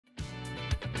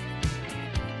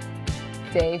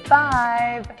Day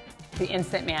 5, the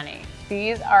Instant Mani.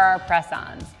 These are our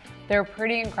press-ons. They're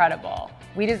pretty incredible.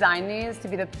 We designed these to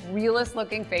be the realest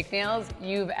looking fake nails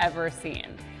you've ever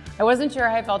seen. I wasn't sure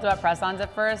how I felt about press-ons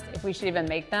at first, if we should even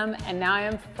make them, and now I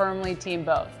am firmly team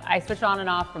both. I switch on and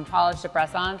off from polish to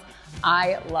press-ons.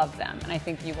 I love them, and I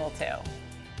think you will too.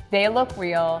 They look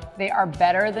real, they are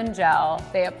better than gel,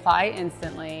 they apply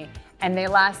instantly, and they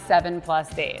last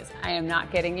 7+ days. I am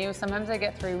not kidding you. Sometimes I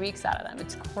get 3 weeks out of them.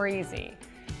 It's crazy.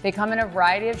 They come in a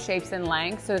variety of shapes and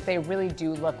lengths so that they really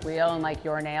do look real and like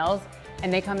your nails.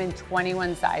 And they come in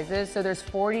 21 sizes, so there's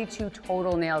 42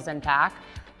 total nails in pack.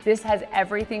 This has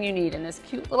everything you need in this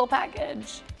cute little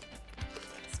package.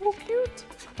 So cute.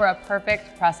 For a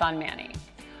perfect press-on mani.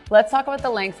 Let's talk about the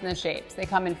lengths and the shapes. They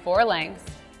come in 4 lengths,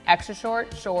 extra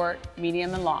short, short,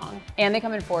 medium, and long. And they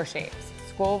come in 4 shapes: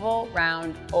 squoval,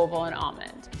 round, oval, and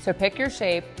almond. So pick your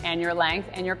shape and your length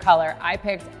and your color. I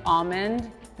picked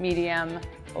almond, medium,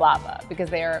 lava, because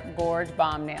they are gorge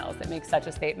bomb nails that make such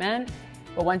a statement.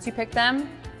 But once you pick them,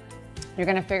 you're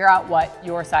gonna figure out what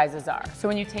your sizes are. So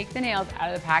when you take the nails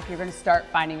out of the pack, you're gonna start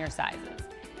finding your sizes.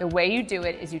 The way you do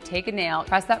it is you take a nail,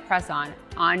 press that press-on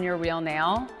your real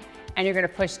nail, and you're gonna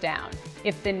push down.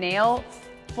 If the nail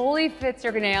fully fits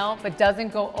your nail but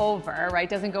doesn't go over, right?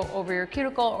 Doesn't go over your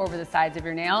cuticle or over the sides of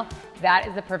your nail, that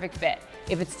is the perfect fit.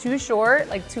 If it's too short,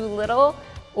 like too little,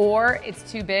 or it's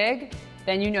too big,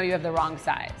 then you know you have the wrong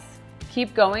size.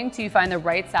 Keep going till you find the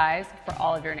right size for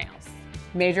all of your nails.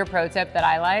 Major pro tip that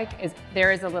I like is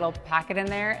there is a little packet in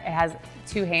there. It has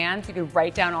 2 hands. You can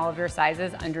write down all of your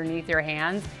sizes underneath your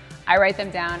hands. I write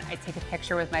them down, I take a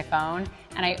picture with my phone,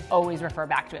 and I always refer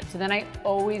back to it. So then I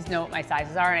always know what my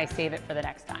sizes are and I save it for the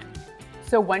next time.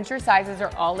 So once your sizes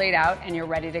are all laid out and you're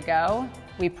ready to go,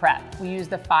 we prep. We use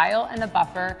the file and the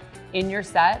buffer in your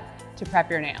set to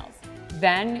prep your nails.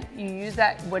 Then you use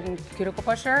that wooden cuticle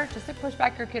pusher just to push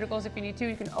back your cuticles if you need to.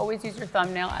 You can always use your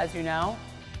thumbnail, as you know.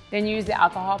 Then you use the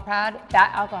alcohol pad.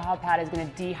 That alcohol pad is gonna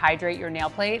dehydrate your nail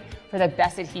plate for the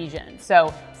best adhesion.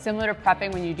 So similar to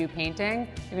prepping when you do painting,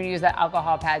 you're gonna use that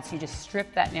alcohol pad so you just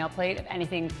strip that nail plate of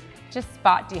anything, just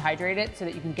spot dehydrate it so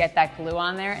that you can get that glue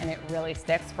on there and it really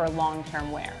sticks for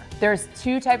long-term wear. There's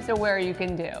 2 types of wear you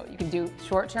can do. You can do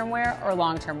short-term wear or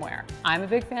long-term wear. I'm a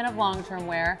big fan of long-term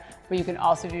wear, but you can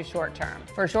also do short-term.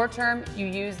 For short-term, you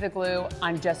use the glue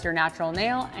on just your natural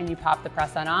nail and you pop the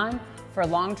press-on. For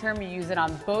long-term, you use it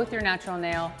on both your natural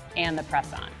nail and the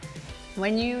press-on.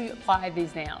 When you apply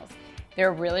these nails,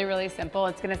 they're really, really simple.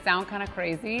 It's gonna sound kind of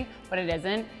crazy, but it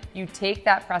isn't. You take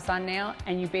that press-on nail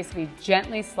and you basically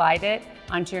gently slide it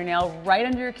onto your nail right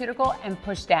under your cuticle and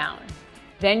push down.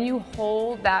 Then you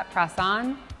hold that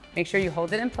press-on, make sure you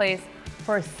hold it in place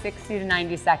for 60 to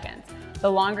 90 seconds. The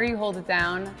longer you hold it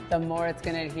down, the more it's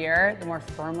gonna adhere, the more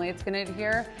firmly it's gonna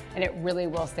adhere, and it really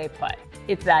will stay put.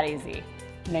 It's that easy.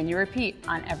 And then you repeat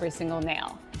on every single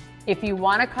nail. If you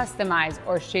wanna customize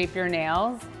or shape your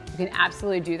nails, you can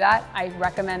absolutely do that. I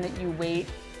recommend that you wait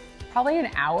probably an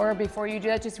hour before you do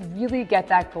that. Just really get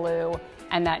that glue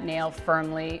and that nail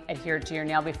firmly adhered to your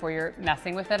nail before you're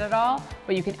messing with it at all.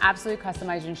 But you can absolutely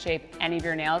customize and shape any of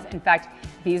your nails. In fact,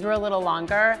 these were a little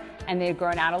longer and they had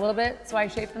grown out a little bit, so I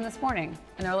shaped them this morning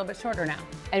and they're a little bit shorter now.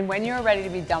 And when you're ready to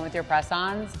be done with your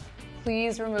press-ons,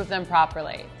 please remove them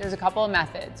properly. There's a couple of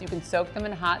methods. You can soak them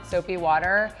in hot soapy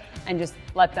water and just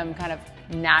let them kind of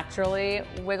naturally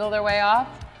wiggle their way off,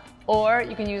 or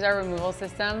you can use our removal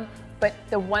system. But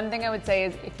the one thing I would say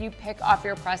is if you pick off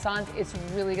your press-ons, it's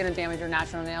really gonna damage your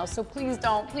natural nails. So please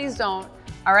don't, please don't.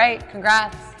 All right,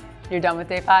 congrats. You're done with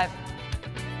day 5.